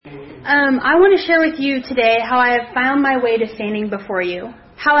I want to share with you today how I have found my way to standing before you,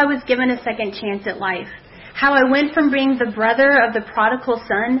 how I was given a second chance at life, how I went from being the brother of the prodigal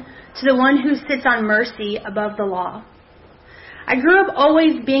son to the one who sits on mercy above the law. I grew up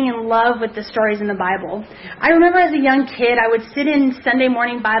always being in love with the stories in the Bible. I remember as a young kid, I would sit in Sunday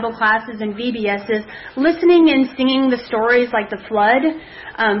morning Bible classes and VBSs, listening and singing the stories like the flood,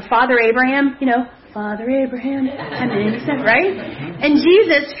 Father Abraham, Father Abraham, right? And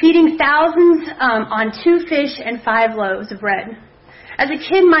Jesus feeding thousands on 2 fish and 5 loaves of bread. As a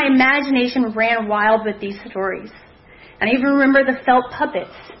kid, my imagination ran wild with these stories. And I even remember the felt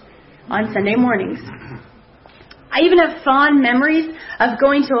puppets on Sunday mornings. I even have fond memories of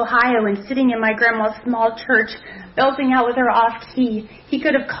going to Ohio and sitting in my grandma's small church, belting out with her off key. He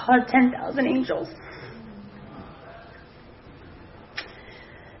could have called 10,000 angels.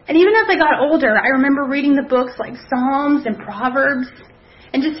 And even as I got older, I remember reading the books like Psalms and Proverbs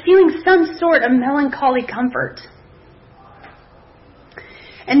and just feeling some sort of melancholy comfort.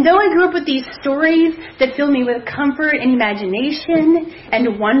 And though I grew up with these stories that filled me with comfort and imagination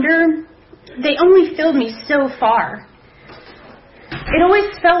and wonder, they only filled me so far. It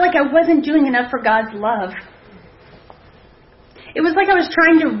always felt like I wasn't doing enough for God's love. It was like I was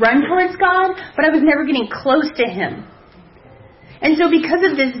trying to run towards God, but I was never getting close to Him. And so because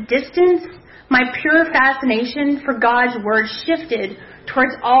of this distance, my pure fascination for God's Word shifted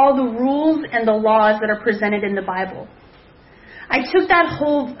towards all the rules and the laws that are presented in the Bible. I took that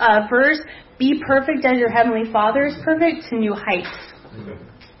whole verse, be perfect as your Heavenly Father is perfect, to new heights.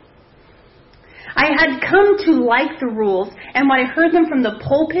 I had come to like the rules, and when I heard them from the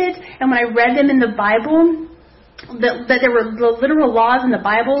pulpit, and when I read them in the Bible, that there were the literal laws in the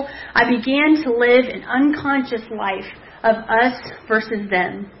Bible, I began to live an unconscious life of us versus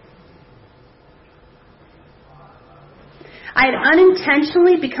them. I had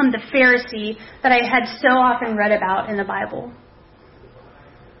unintentionally become the Pharisee that I had so often read about in the Bible.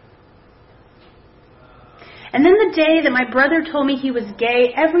 And then the day that my brother told me he was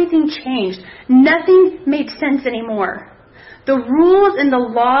gay, everything changed. Nothing made sense anymore. The rules and the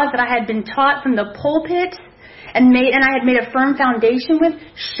laws that I had been taught from the pulpit and I had made a firm foundation with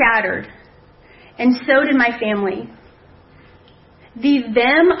shattered. And so did my family. The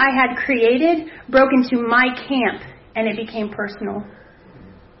them I had created broke into my camp, and it became personal.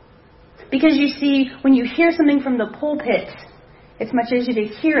 Because you see, when you hear something from the pulpit, it's much easier to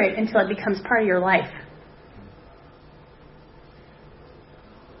hear it until it becomes part of your life.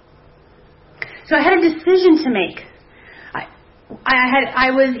 So I had a decision to make.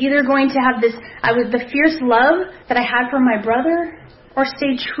 I was either going to have the fierce love that I had for my brother, or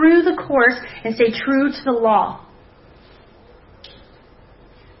stay true to the course and stay true to the law.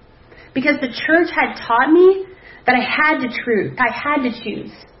 Because the church had taught me that I had to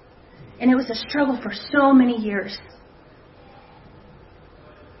choose. And it was a struggle for so many years.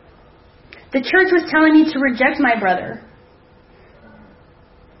 The church was telling me to reject my brother.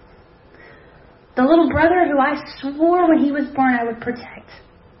 The little brother who I swore when he was born I would protect.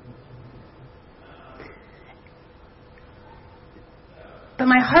 But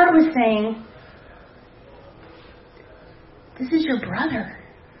my heart was saying, this is your brother.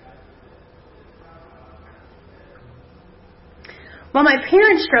 While my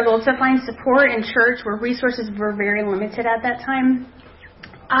parents struggled to find support in church where resources were very limited at that time,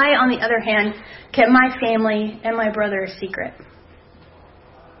 I, on the other hand, kept my family and my brother a secret.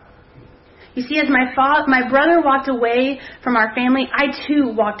 You see, as my brother walked away from our family, I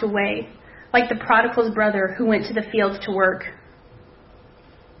too walked away, like the prodigal's brother who went to the fields to work.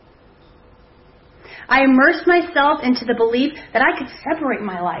 I immersed myself into the belief that I could separate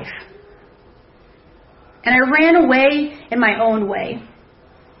my life. And I ran away in my own way.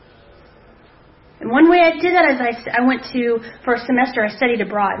 And one way I did that is I went for a semester, I studied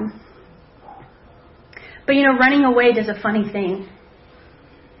abroad. But running away does a funny thing.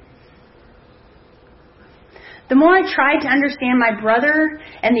 The more I tried to understand my brother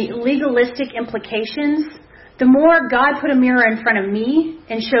and the legalistic implications, the more God put a mirror in front of me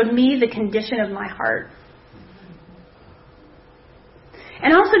and showed me the condition of my heart.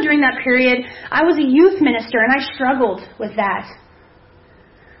 And also during that period, I was a youth minister and I struggled with that.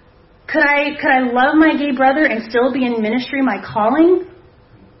 Could I love my gay brother and still be in ministry, my calling?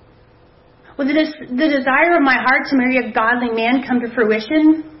 Was the desire of my heart to marry a godly man come to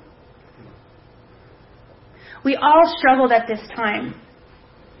fruition? We all struggled at this time.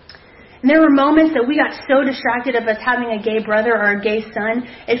 And there were moments that we got so distracted of us having a gay brother or a gay son,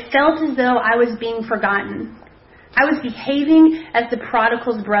 it felt as though I was being forgotten. I was behaving as the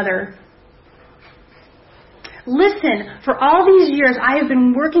prodigal's brother. Listen, for all these years I have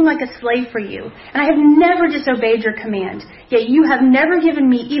been working like a slave for you, and I have never disobeyed your command. Yet you have never given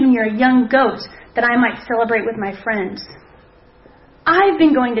me even your young goat that I might celebrate with my friends. I've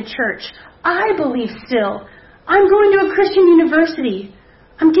been going to church. I believe still. I'm going to a Christian university.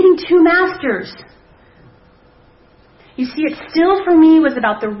 I'm getting 2 masters. You see, it still for me was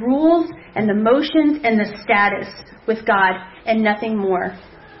about the rules and the motions and the status with God and nothing more.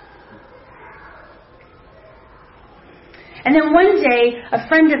 And then one day, a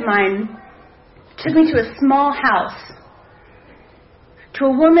friend of mine took me to a small house, to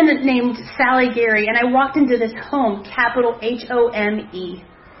a woman named Sally Gary, and I walked into this home, capital Home,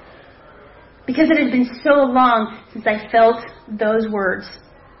 because it had been so long since I felt those words.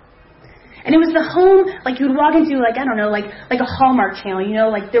 And it was the home, like you would walk into, like a Hallmark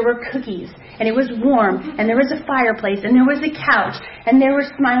channel, like there were cookies, and it was warm, and there was a fireplace, and there was a couch, and there were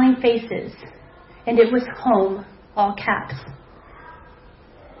smiling faces. And it was home, all caps.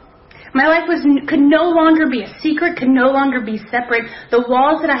 My life could no longer be a secret, could no longer be separate. The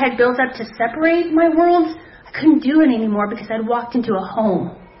walls that I had built up to separate my worlds, I couldn't do it anymore because I'd walked into a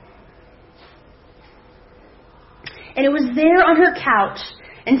home. And it was there on her couch,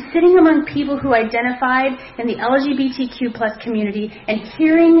 and sitting among people who identified in the LGBTQ plus community and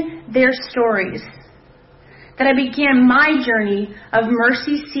hearing their stories, that I began my journey of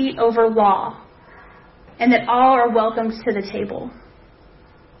mercy seat over law, and that all are welcomed to the table.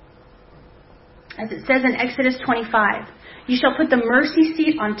 As it says in Exodus 25, you shall put the mercy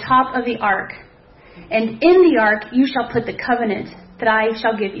seat on top of the ark, and in the ark you shall put the covenant that I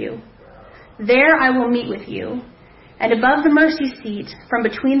shall give you. There I will meet with you. And above the mercy seat, from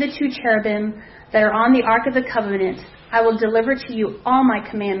between the 2 cherubim that are on the Ark of the Covenant, I will deliver to you all my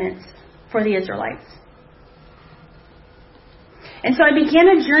commandments for the Israelites. And so I began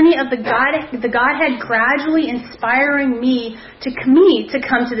a journey of the Godhead gradually inspiring me to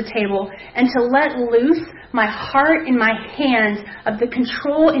come to the table and to let loose my heart and my hands of the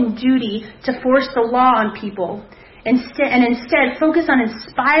control and duty to force the law on people. Instead focus on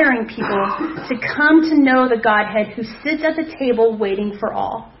inspiring people to come to know the Godhead who sits at the table waiting for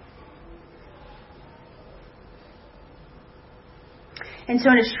all. And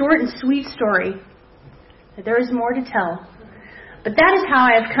so in a short and sweet story, there is more to tell. But that is how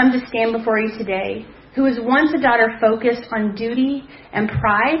I have come to stand before you today, who was once a daughter focused on duty and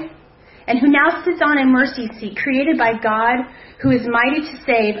pride, and who now sits on a mercy seat created by God, who is mighty to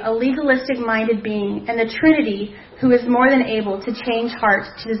save a legalistic-minded being, and the Trinity, who is more than able to change hearts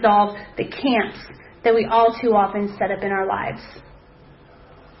to dissolve the camps that we all too often set up in our lives.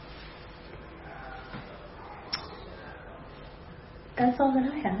 That's all that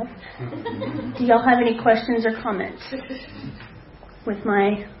I have. Do y'all have any questions or comments with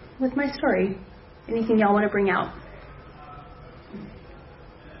my story? Anything y'all want to bring out?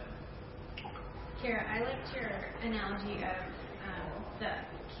 Kara, I liked your analogy of the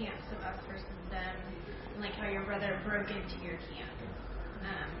camps of us versus them, and like how your brother broke into your camp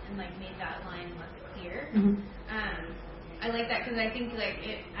and like made that line less clear. Mm-hmm. I like that because I think like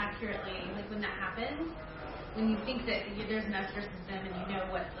it accurately, like when that happens, when you think that there's an us versus them and you know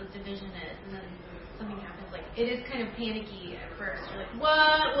what the division is, and then something happens, like it is kind of panicky at first. You're like,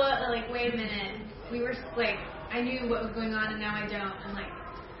 what? Like, wait a minute. We were like, I knew what was going on and now I don't. And like,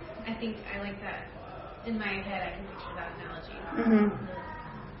 I think I like that. In my head, I can picture that analogy. Mm-hmm.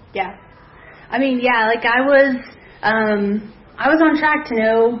 Yeah. I mean, yeah, like I was on track to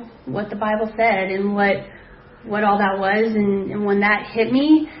know what the Bible said and what all that was, and when that hit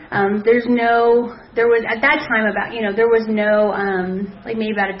me, there was at that time there was no, like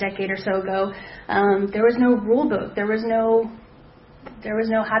maybe about a decade or so ago, there was no rule book, there was no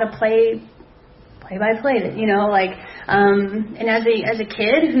how to play by play, and as a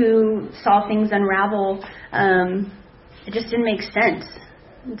kid who saw things unravel, it just didn't make sense,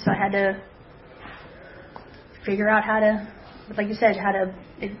 and so I had to figure out how to, like you said, how to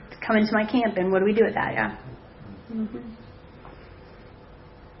come into my camp, and what do we do with that? Yeah. Mm-hmm.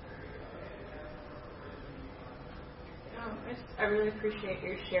 I really appreciate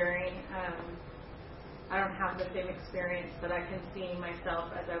your sharing. I don't have the same experience, but I can see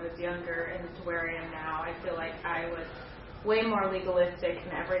myself as I was younger and to where I am now. I feel like I was way more legalistic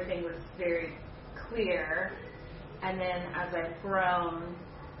and everything was very clear. And then as I've grown,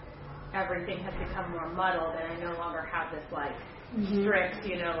 everything has become more muddled, and I no longer have this like strict,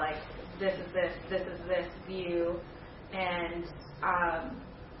 like this is this view. And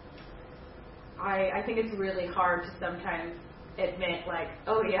I think it's really hard to sometimes admit, like,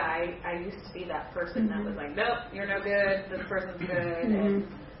 I used to be that person that was like, nope, you're no good, this person's good, and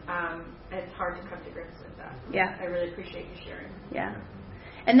It's hard to come to grips with that. Yeah. I really appreciate you sharing. Yeah.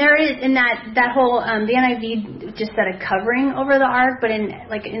 And there is, in that whole, the NIV just said a covering over the ark, but in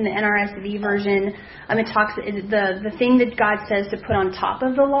the NRSV version, it talks, the thing that God says to put on top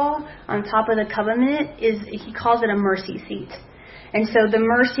of the law, on top of the covenant, is, he calls it a mercy seat. And so the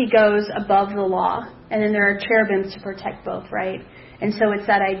mercy goes above the law, and then there are cherubims to protect both, right? And so it's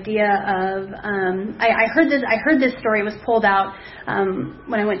that idea of, I heard this story, it was pulled out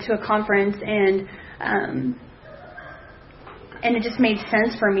when I went to a conference, and it just made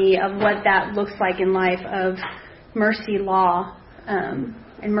sense for me of what that looks like in life of mercy law,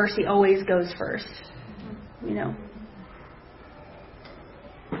 and mercy always goes first, you know.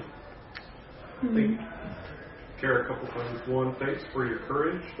 Kara, a couple things. One, thanks for your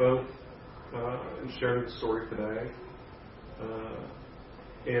courage, both in sharing the story today,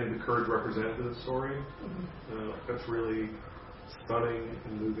 and the courage represented in the story. That's really stunning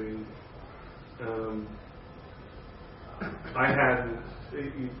and moving. I hadn't.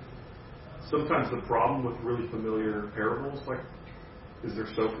 Sometimes the problem with really familiar parables, is they're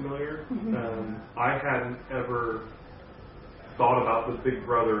so familiar. I hadn't ever thought about the big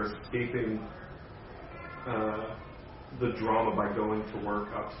brother escaping the drama by going to work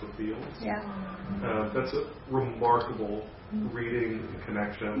out to the fields. Yeah. That's a remarkable reading and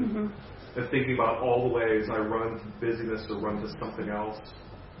connection. And thinking about all the ways I run to busyness or run to something else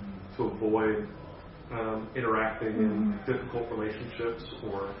to avoid interacting in difficult relationships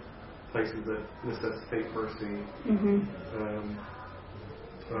or places that necessitate mercy.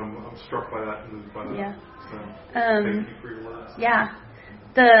 I'm struck by that and moved by that. Yeah. So, thank you for your words. Yeah.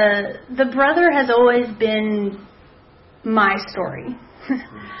 The brother has always been my story.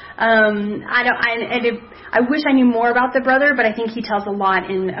 I wish I knew more about the brother, but I think he tells a lot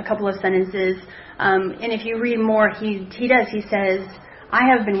in a couple of sentences. And if you read more, he says, I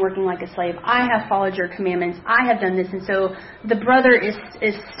have been working like a slave. I have followed your commandments. I have done this. And so the brother is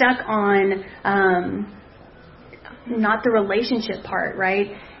stuck on not the relationship part,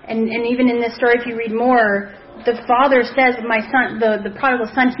 right? And even in this story, if you read more, the father says, my son, the prodigal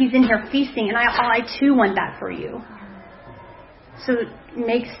son, he's in here feasting, and I too want that for you. So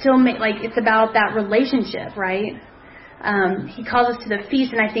it's about that relationship, right? He calls us to the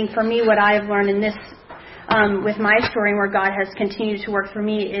feast, and I think for me, what I have learned in this, with my story, where God has continued to work for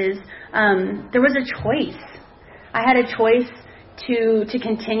me, is there was a choice. I had a choice to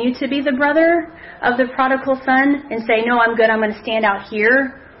continue to be the brother of the prodigal son and say, no, I'm good, I'm going to stand out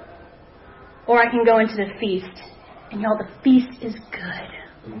here. Or I can go into the feast. And y'all, the feast is good.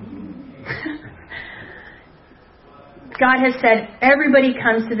 God has said, everybody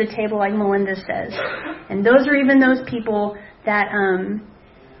comes to the table, like Melinda says. And those are even those people that, I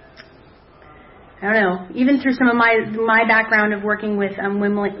don't know, even through some of my background of working with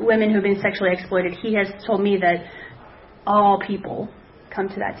women who have been sexually exploited, he has told me that all people come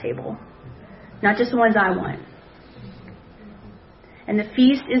to that table. Not just the ones I want. And the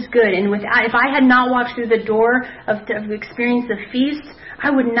feast is good. And if I had not walked through the door of experienced the feast,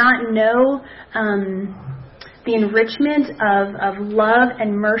 I would not know the enrichment of love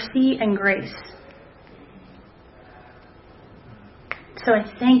and mercy and grace. So I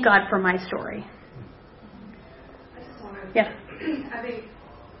thank God for my story. I just want to. Yeah. I think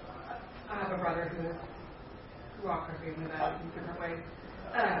I have a brother who walked our family that in different ways.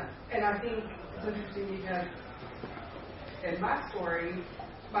 And I think it's interesting because in my story,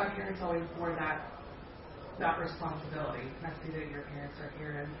 my parents always bore that responsibility. And I see that your parents are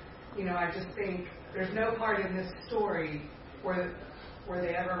here. And, I just think there's no part in this story where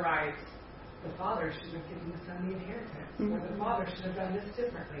they ever write, the father should have given the son the inheritance, or the father should have done this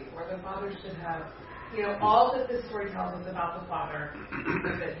differently, or the father should have, all that this story tells us about the father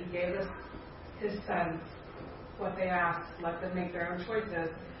is that he gave us his sons what they asked, let them make their own choices,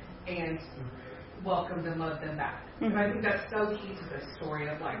 and welcomed and loved them back. And I think that's so key to this story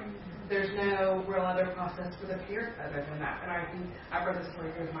of there's no real other process for the parent other than that. And I think I've read this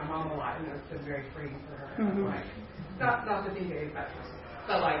story with my mom a lot, and it's been very freeing for her. Not to be very bachelor,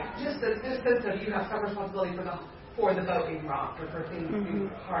 but just this sense of you have some responsibility for the boat being rocked or for things being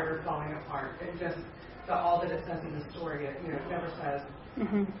hard or falling apart, and just all that it says in the story. It never says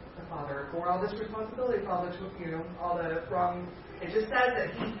the father bore all this responsibility for all the wrong. It just says that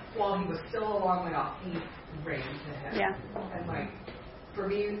while he was still a long way off, he reigned to him. Yeah. And for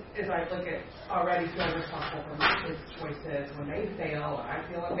me, as I look at already feeling responsible for my kids' choices when they fail, and I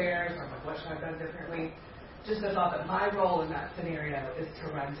feel embarrassed, I'm like, what should I have done differently? Just the thought that my role in that scenario is to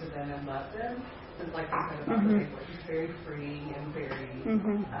run to them and love them. And like you said about the language, it's very free and very,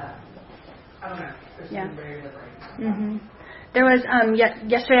 I don't know, it's very liberating. There was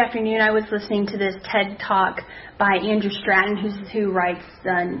yesterday afternoon I was listening to this TED Talk by Andrew Stratton, who writes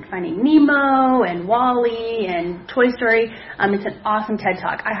Finding Nemo and WALL-E and Toy Story. It's an awesome TED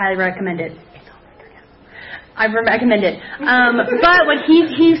Talk. I highly recommend it. I recommend it. But what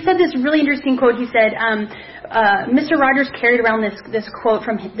he said this really interesting quote. He said, Mr. Rogers carried around this quote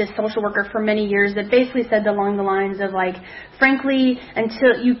from this social worker for many years that basically said along the lines of like, frankly,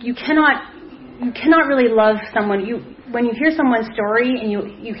 until you cannot really love someone. When you hear someone's story and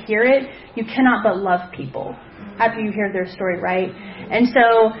you hear it, you cannot but love people after you hear their story, right? And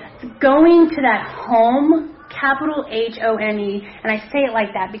so going to that home, capital HOME, and I say it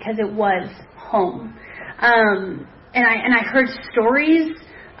like that because it was home. And I heard stories.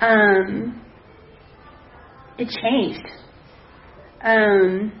 It changed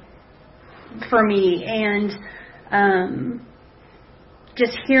for me, and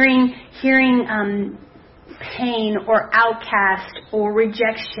just hearing pain or outcast or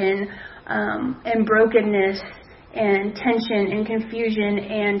rejection and brokenness and tension and confusion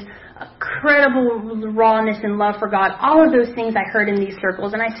and incredible rawness and love for God. All of those things I heard in these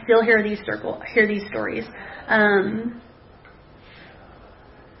circles, and I still hear these stories.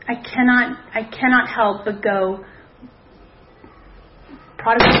 I cannot help but go,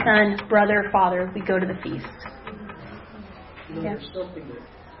 prodigal son, brother, father, we go to the feast. There's something that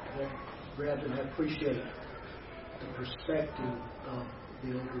grabs, and I appreciate the perspective of the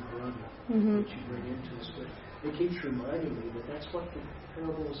older brother that you bring into this, but it keeps reminding me that that's what the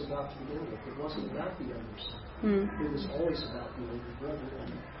parable was about to begin with. It wasn't about the younger son. It was always about the older brother.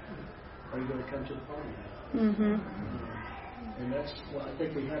 And are you going to come to the party now? And that's what I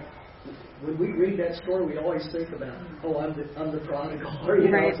think we have. When we read that story, we always think about, I'm the prodigal, or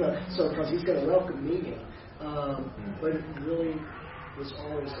right. So because he's going to welcome me in. But it really was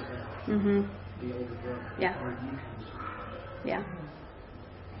always about the older brother. Yeah. Are you coming to? Yeah.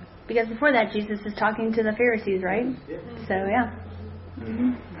 Because before that, Jesus is talking to the Pharisees, right? Yeah. So, yeah.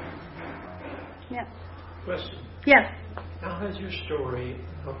 Yeah. Question. Yes. How has your story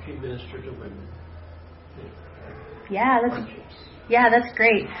helped you minister to women? Yeah, that's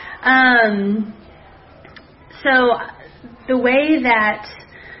great. So the way that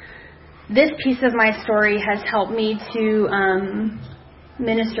this piece of my story has helped me to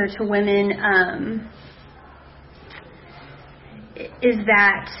minister to women is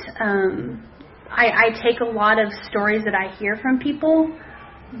that I take a lot of stories that I hear from people,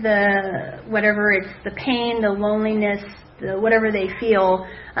 whatever it's the pain, the loneliness, whatever they feel,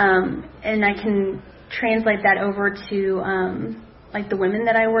 and I can translate that over to like the women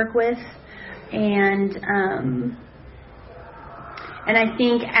that I work with, and I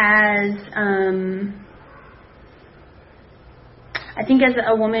think as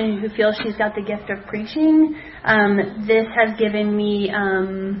a woman who feels she's got the gift of preaching, this has given me I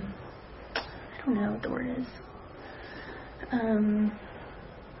don't know what the word is.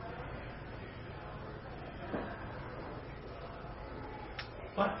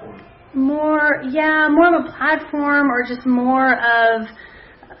 Platform. More of a platform, or just more of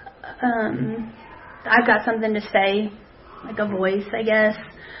I've got something to say, like a voice, I guess.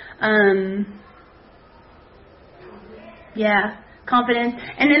 Confidence.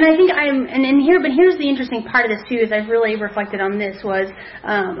 And then I think but here's the interesting part of this too, is I've really reflected on this, was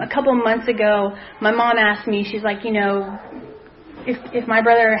a couple of months ago, my mom asked me, she's like, if my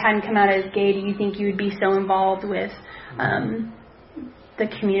brother hadn't come out as gay, do you think you would be so involved with the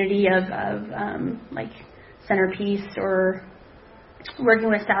community of like Centerpiece, or working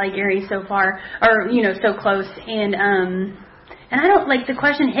with Sally Gary so far, or so close, and I don't, like, the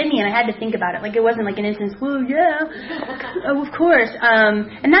question hit me and I had to think about it. Like, it wasn't like an instance, well, yeah, of course.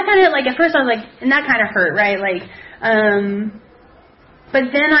 And that kind of, like, at first I was like, and that kind of hurt, right? Like,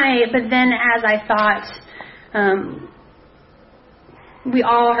 but then as I thought, we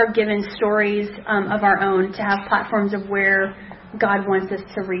all are given stories of our own to have platforms of where God wants us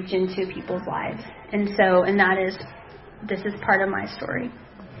to reach into people's lives. And this is part of my story.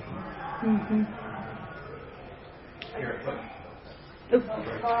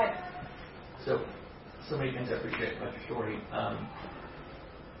 So many things I appreciate about your story.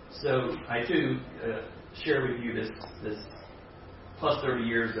 So I too share with you this plus 30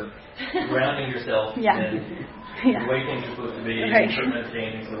 years of grounding yourself in the way things are supposed to be, right. and certain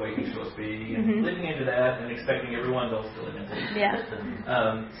understandings of the way things are supposed to be, and living into that and expecting everyone else to live into it.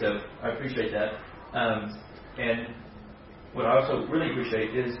 So I appreciate that. And what I also really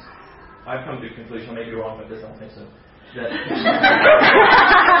appreciate is I've come to the conclusion, I may be wrong with this, I don't think so, that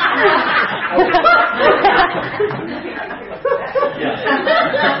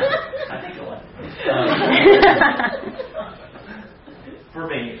I think a lot.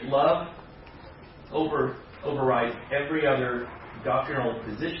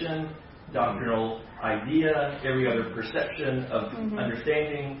 tradition, doctrinal idea, every other perception of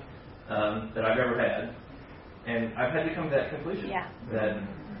understanding that I've ever had. And I've had to come to that conclusion.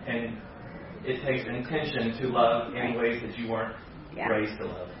 And it takes intention to love in ways that you weren't raised to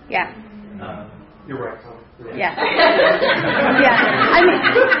love. You're right, Tom. Yeah. I mean,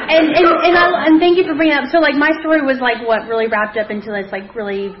 and thank you for bringing it up. So, like, my story was like what really wrapped up into this like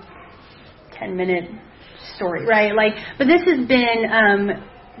really 10-minute story, right? Like, but this has been.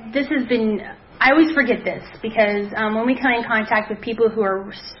 I always forget this because when we come in contact with people who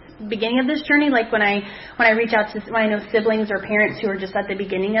are beginning of this journey, like when I reach out to when I know siblings or parents who are just at the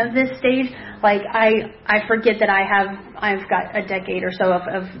beginning of this stage, like I forget that I've got a decade or so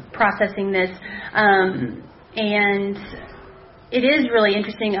of processing this, and it is really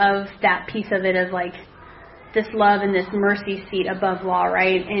interesting of that piece of it of like this love and this mercy seat above law,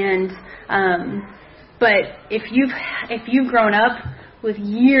 right? And but if you've grown up with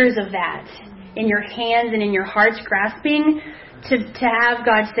years of that in your hands and in your hearts grasping, to have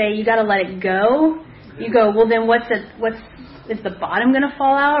God say, you got to let it go, you go, well, then is the bottom going to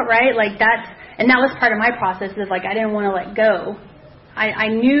fall out, right? Like and that was part of my process of like, I didn't want to let go. I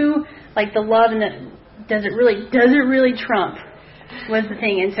knew like the love and the, does it really trump was the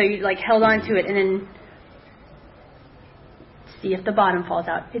thing. And so you like held on to it and then see if the bottom falls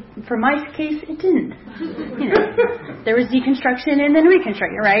out. For my case, it didn't. There was deconstruction and then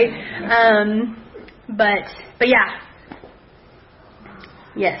reconstruction, right? But yeah.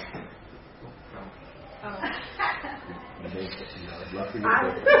 Yes.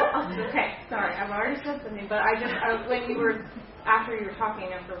 Okay, sorry, I've already said something, but after you were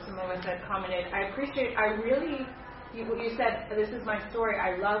talking, after some of us had commented, you said, this is my story,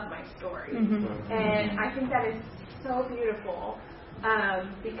 I love my story. Mm-hmm. And I think that is so beautiful,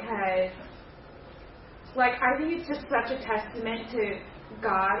 because, like, I think it's just such a testament to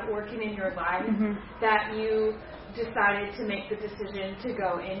God working in your life that you decided to make the decision to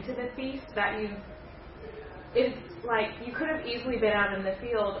go into the feast, it's like you could have easily been out in the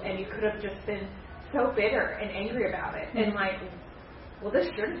field and you could have just been so bitter and angry about it and like, well, this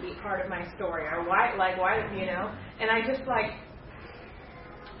shouldn't be part of my story, or why, and I just like,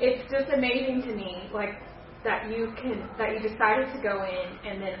 it's just amazing to me, like, that you decided to go in,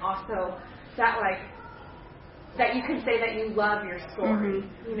 and then also that that you can say that you love your story.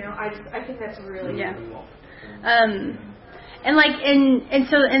 I think that's really beautiful. And like, and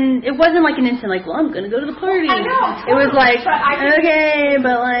it wasn't like an instant, like, well, I'm going to go to the party. I know. It was like, okay,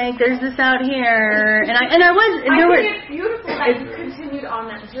 but like, there's this out here, and I think it's beautiful that you continued on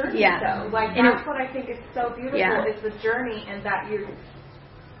that journey, though. Like, that's what I think is so beautiful is the journey, and that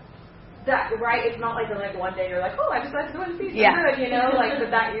right? It's not like one day you're like, oh, I just like to go and see some good, like,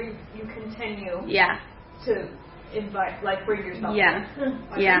 but that you continue to invite, like, bring yourself in.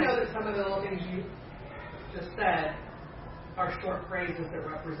 I know that some of the little things you just said are short phrases that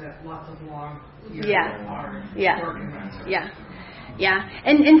represent lots of long years of hard work and rest.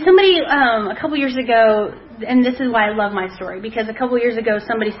 And somebody a couple years ago, and this is why I love my story, because a couple years ago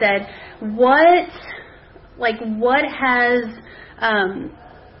somebody said, what has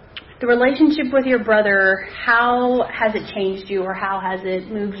the relationship with your brother, how has it changed you, or how has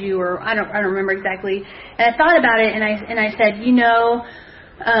it moved you, or I don't remember exactly. And I thought about it, and I said,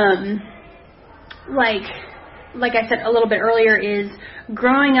 like I said a little bit earlier, is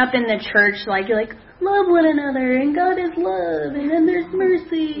growing up in the church, like, you're like, love one another, and God is love, and then there's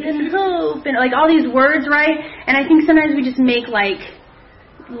mercy and hope, and like all these words, right? And I think sometimes we just make like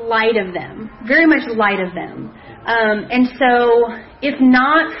light of them, very much light of them. And so if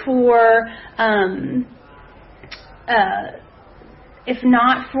not for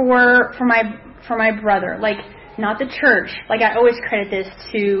my brother, like, not the church, like, I always credit this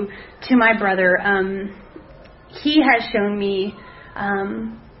to my brother. He has shown me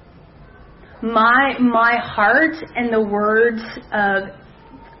my heart and the words of,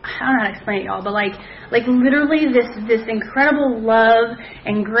 I don't know how to explain it, y'all, but like literally this incredible love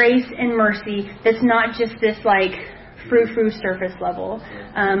and grace and mercy that's not just this like frou-frou surface level.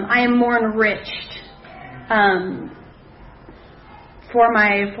 I am more enriched for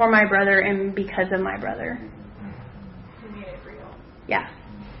my brother and because of my brother. You made it real. Yeah.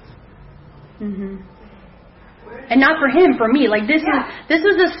 And not for him, for me. Like, this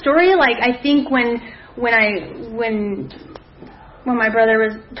was a story, like, I think when my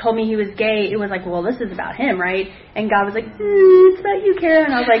brother told me he was gay, it was like, well, this is about him, right? And God was like, it's about you, Kara.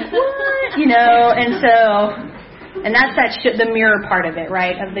 And I was like, what? And that's the mirror part of it,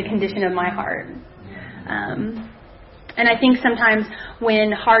 right? Of the condition of my heart. And I think sometimes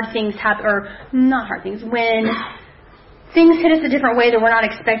when hard things happen, or not hard things, when things hit us a different way that we're not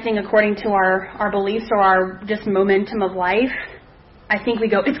expecting according to our beliefs or our just momentum of life, I think we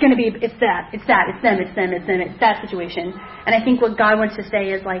go, it's that, it's that situation. And I think what God wants to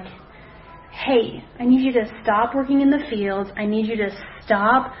say is like, hey, I need you to stop working in the fields. I need you to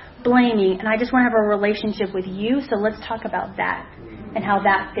stop blaming. And I just want to have a relationship with you. So let's talk about that and how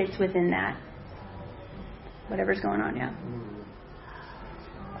that fits within that. Whatever's going on, yeah.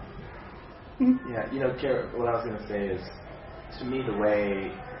 Yeah, Kara, what I was going to say is, to me, the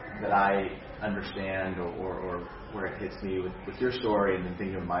way that I understand or where it hits me with your story and then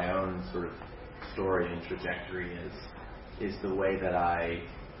thinking of my own sort of story and trajectory is the way that I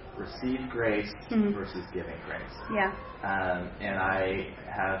receive grace versus giving grace. Yeah. And I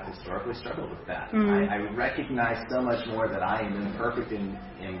have historically struggled with that. I recognize so much more that I am imperfect in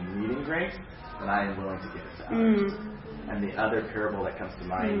needing grace than I am willing to give it to others. And the other parable that comes to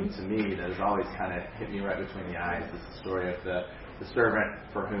mind to me that has always kind of hit me right between the eyes is the story of the servant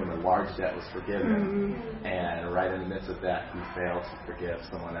for whom a large debt was forgiven, and right in the midst of that, he failed to forgive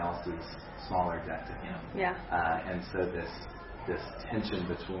someone else's smaller debt to him. Yeah. And so this tension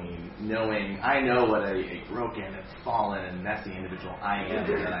between knowing, I know what a broken and fallen and messy individual I am,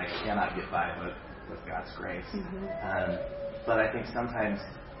 and that I cannot get by with God's grace. But I think sometimes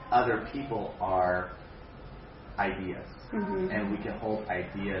other people are ideas, and we can hold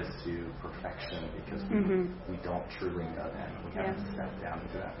ideas to perfection because we don't truly know them. We haven't stepped down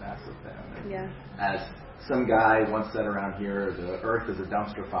into that mess with them. And as some guy once said around here, the earth is a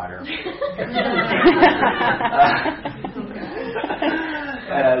dumpster fire.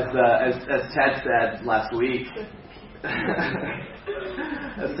 As Ted said last week, I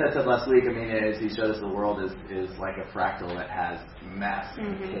mean, as he showed us, the world is like a fractal that has mess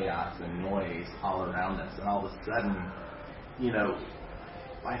and chaos and noise all around us. And all of a sudden,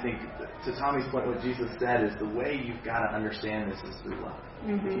 I think to Tommy's point, what Jesus said is the way you've got to understand this is through love.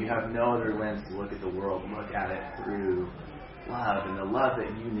 If you have no other lens to look at the world, look at it through love. And the love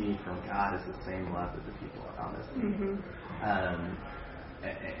that you need from God is the same love that the people around us need.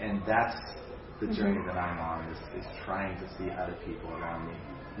 And that's the journey that I'm on, is trying to see other people around me,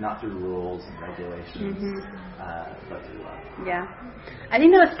 not through rules and regulations, but through love. Yeah. I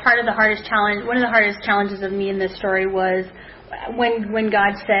think that was part of the hardest challenge. One of the hardest challenges of me in this story was when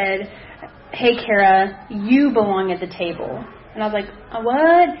God said, hey, Kara, you belong at the table. And I was like,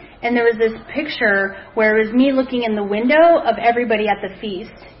 what? And there was this picture where it was me looking in the window of everybody at the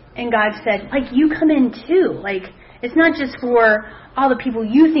feast. And God said, you come in too. It's not just for all the people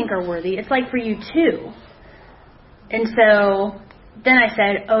you think are worthy. It's for you too. And so then I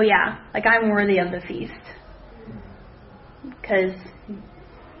said, oh yeah, I'm worthy of the feast. Because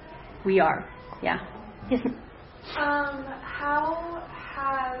we are. Yeah. Yes. How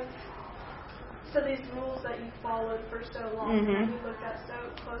have, so these rules that you followed for so long and you looked at so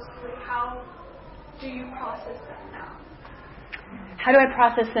closely, how do you process them now? How do I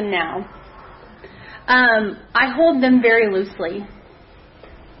process them now? I hold them very loosely.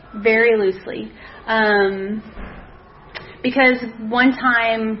 Very loosely. Because one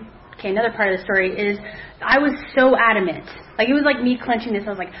time, another part of the story is I was so adamant. It was like me clenching this. I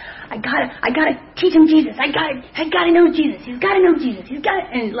was like, I gotta teach him Jesus. I gotta know Jesus. He's gotta know Jesus.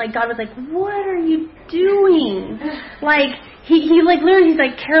 And God was like, what are you doing? He literally, he's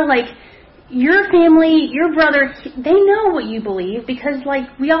like, Carol, your family, your brother, they know what you believe because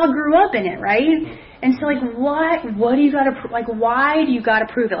we all grew up in it, right? And so what do you gotta, why do you gotta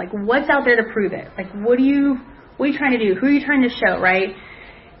prove it? What's out there to prove it? What are you trying to do? Who are you trying to show, right?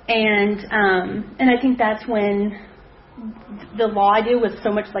 And I think that's when the law I did was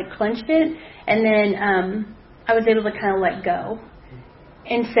so much clenched it, and then I was able to kind of let go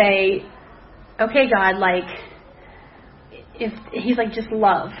and say, okay, God, if he's just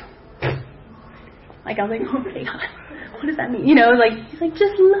love. I was like, okay, God, what does that mean? He's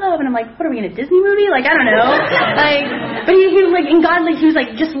just love, and I'm what are we in a Disney movie? I don't know. But he was and God, he was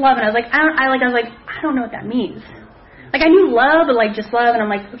just love, and I was like, I don't know what that means. I knew love, but just love, and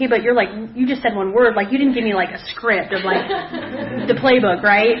I'm okay, but you're you just said one word, you didn't give me a script of the playbook,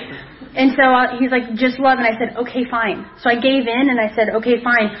 right? And so he's just love, and I said, okay, fine. So I gave in, and I said, okay,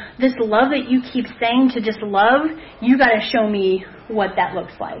 fine. This love that you keep saying to just love, you got to show me what that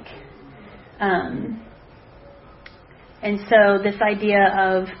looks like. And so this idea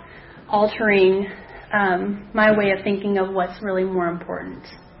of altering my way of thinking of what's really more important.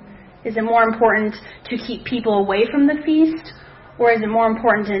 Is it more important to keep people away from the feast, or is it more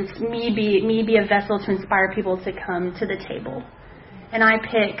important to me be a vessel to inspire people to come to the table? And I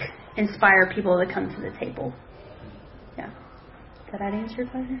pick inspire people to come to the table. Yeah. Did that answer your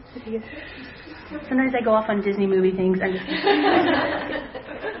question? Sometimes I go off on Disney movie things. I'm just.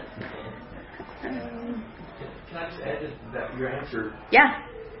 Can I just add to that your answer? Yeah.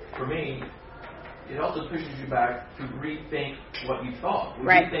 For me, it also pushes you back to rethink what you thought.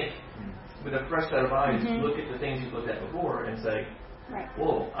 Rethink with a fresh set of eyes. Look at the things you looked at before and say,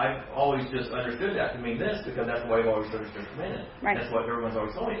 "Whoa, I've always just understood that to mean this because that's what I've always understood to mean it. That's what everyone's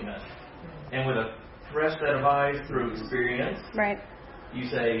always told me it meant." And with a fresh set of eyes through experience, you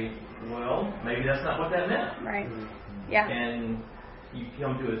say, "Well, maybe that's not what that meant." Right. Yeah. And you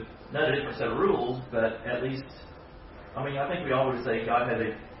come to not a different set of rules, but at least, I think we always say God has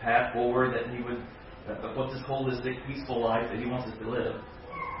a path forward that He would, what's this holistic, peaceful life that He wants us to live.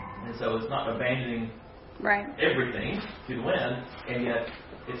 And so it's not abandoning everything to the wind, and yet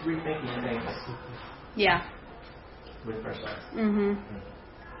it's rethinking things. Yeah. With fresh eyes.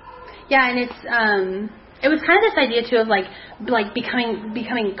 Yeah, and it's it was kind of this idea too of like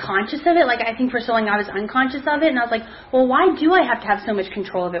becoming conscious of it. Like I think for so long I was unconscious of it, and I was like, well, why do I have to have so much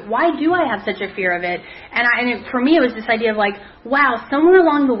control of it? Why do I have such a fear of it? And for me it was this idea of like, wow, somewhere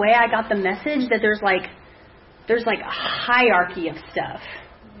along the way I got the message that there's like a hierarchy of stuff,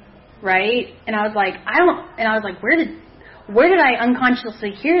 right? And I was like, where did I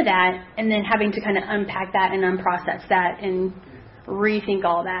unconsciously hear that? And then having to kind of unpack that and unprocess that and rethink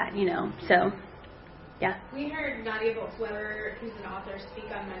all that, so. Yeah. We heard Nadia Bolz-Weber, who's an author,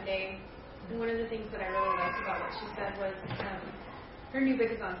 speak on Monday, and one of the things that I really liked about what she said was her new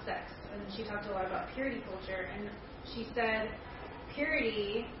book is on sex, and she talked a lot about purity culture, and she said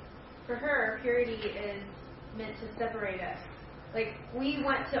for her, purity is meant to separate us. Like, we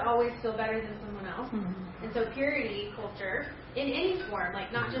want to always feel better than someone else, and so purity culture, in any form,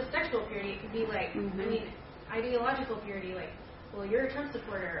 like not just sexual purity, it could be like, ideological purity, like, well, you're a Trump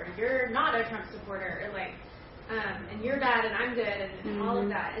supporter, or you're not a Trump supporter, or like, and you're bad and I'm good, and all of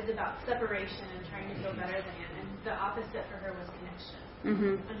that is about separation and trying to feel better than. And the opposite for her was connection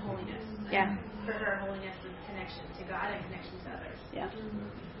and holiness. And for her, holiness is connection to God and connection to others.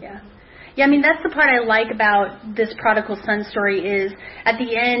 Yeah, that's the part I like about this prodigal son story is at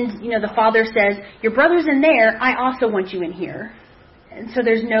the end, the father says, your brother's in there, I also want you in here. And so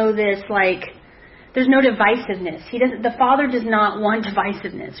there's no divisiveness. The father does not want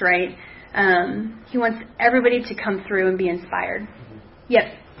divisiveness, right? He wants everybody to come through and be inspired.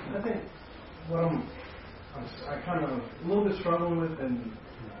 Yep. I think what I kind of a little bit struggling with, and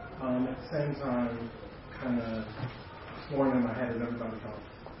at the same time, kind of exploring in my head as everybody talks.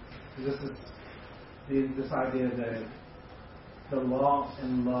 This is this idea that the law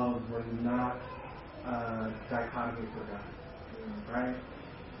and love were not dichotomy for God, right?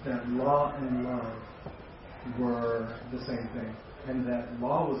 That law and love were the same thing, and that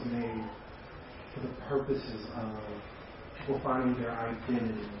law was made for the purposes of people finding their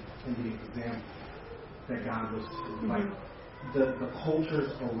identity in the example that God was like. The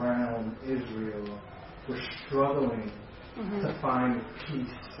cultures around Israel were struggling to find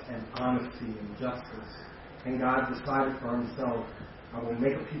peace and honesty and justice, and God decided for Himself, I will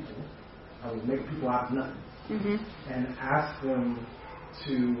make a people out of nothing, and ask them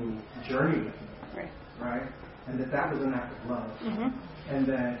to journey with me, right? And that was an act of love. And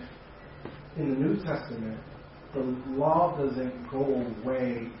that in the New Testament, the law doesn't go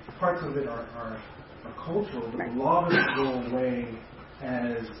away. Parts of it are cultural, but the law doesn't go away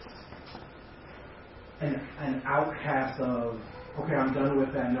as an outcast of, okay, I'm done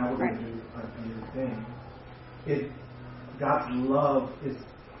with that, now we're going to do a new thing. God's love is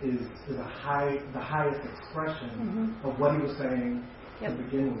the highest expression of what He was saying to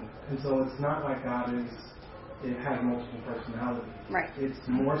begin with. And so it's not like it has multiple personalities. It's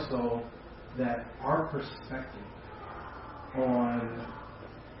more so that our perspective on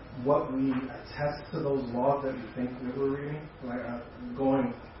what we attest to those laws that we think that we're reading, like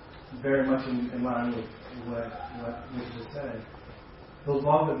going very much in line with what Mitch just said, those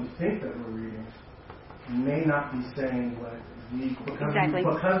laws that we think that we're reading may not be saying what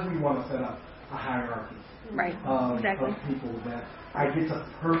because we want to set up a hierarchy of people that I get to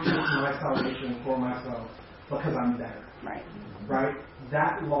purchase my salvation for myself because I'm better. Right?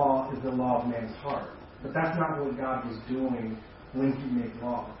 That law is the law of man's heart. But that's not what God was doing when He made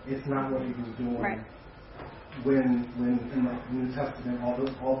law. It's not what He was doing when in the New Testament all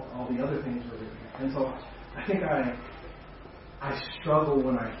the other things were written. And so I think I struggle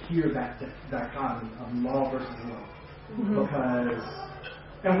when I hear that dichotomy of law versus love. Because,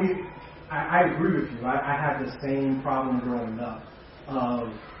 I agree with you. I had the same problem growing up of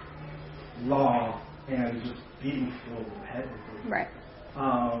law and just beating people over the head with it.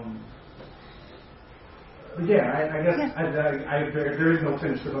 I guess there is no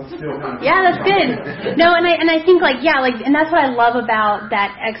finish because I'm still kind of... Yeah, that's good. No, and I think and that's what I love about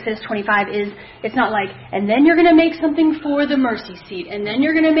that Exodus 25 is it's not like, and then you're going to make something for the mercy seat, and then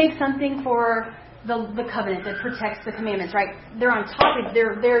you're going to make something for the covenant that protects the commandments, right? They're on top.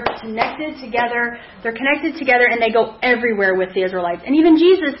 They're connected together. They're connected together, and they go everywhere with the Israelites. And even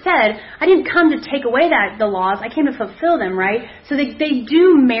Jesus said, I didn't come to take away the laws. I came to fulfill them, right? So they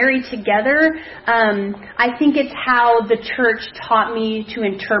do marry together. I think it's how the church taught me to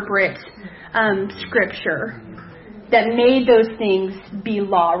interpret Scripture that made those things be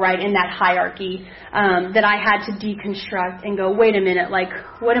law, right, in that hierarchy, that I had to deconstruct and go, wait a minute, like,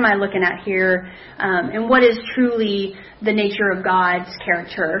 what am I looking at here? And what is truly the nature of God's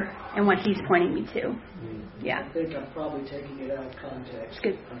character and what He's pointing me to? Yeah. I think I'm probably taking it out of context.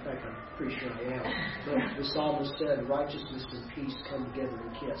 Good. In fact, I'm pretty sure I am. But the psalmist said, righteousness and peace come together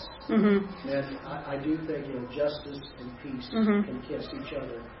and kiss. Mm-hmm. And I do think, justice and peace can kiss each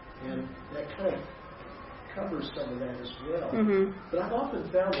other. And that kind of covers some of that as well. Mm-hmm. But I've often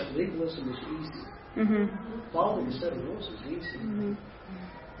found that legalism is easy. Mm-hmm. Following a set of rules is easy. Mm-hmm.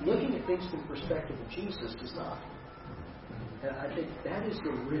 Looking at things from the perspective of Jesus is not. And I think that is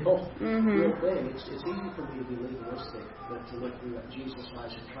the real thing. It's easy for me to be legalistic, but to look through Jesus'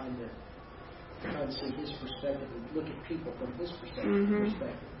 eyes and trying to see His perspective and look at people from His perspective.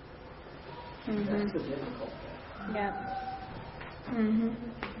 That's the difficult thing. Yeah.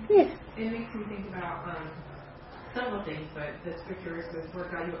 Yes. It makes me think about several things, but the scripture says,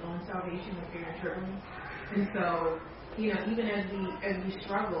 "Work out your own salvation with fear and trembling." And so, even as we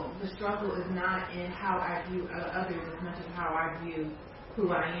struggle, the struggle is not in how I view others as much as how I view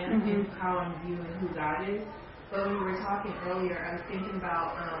who I am and how I'm viewing who God is. But when we were talking earlier, I was thinking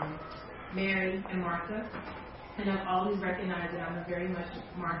about Mary and Martha. And I've always recognized that I'm very much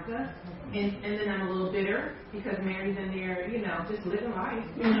Martha. And then I'm a little bitter because Mary's in there, just living life.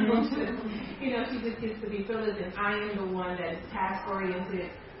 She just gets to be Phyllis, and I am the one that is task-oriented.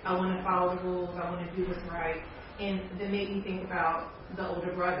 I want to follow the rules. I want to do what's right. And that made me think about the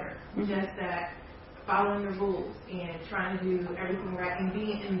older brother. Just that following the rules and trying to do everything right and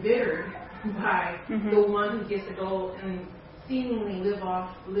being embittered by the one who gets to go and seemingly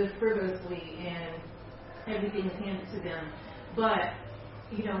live frivolously and everything is handed to them. But,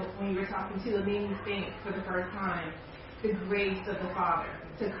 when you were talking to, it made me think for the first time, the grace of the Father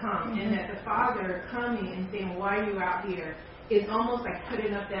to come. And that the Father coming and saying, why are you out here? It's almost like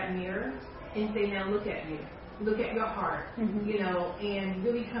putting up that mirror and saying, now look at you. Look at your heart. And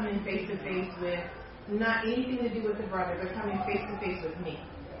really coming face to face with not anything to do with the brother, but coming face to face with me.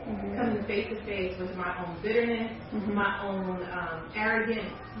 Coming face to face with my own bitterness, my own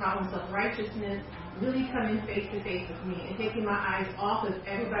arrogance, my own self-righteousness, really coming face to face with me and taking my eyes off of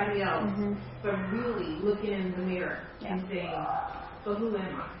everybody else, but really looking in the mirror and saying, so who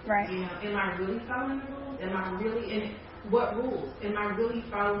am I? Right. Am I really following the rules? Am I really in what rules? Am I really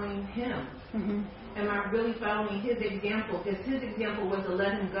following Him? Am I really following His example? Because His example was to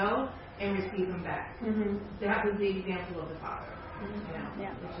let Him go and receive Him back. That was the example of the Father. Which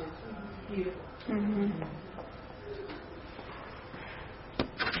is beautiful.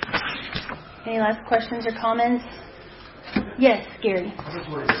 Any last questions or comments? Yes, Gary. I just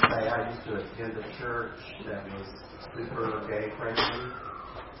wanted to say I used to attend a church that was super gay friendly,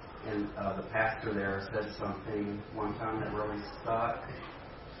 and the pastor there said something one time that really stuck.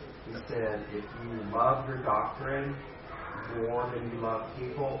 He said, if you love your doctrine more than you love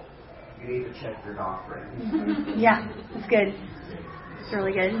people, you need to check your doctrine. Yeah, that's good. It's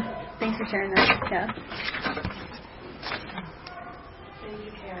really good. Thanks for sharing that. Yeah. Thank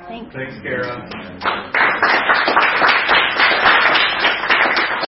you, Kara. Thanks. Thanks, Kara.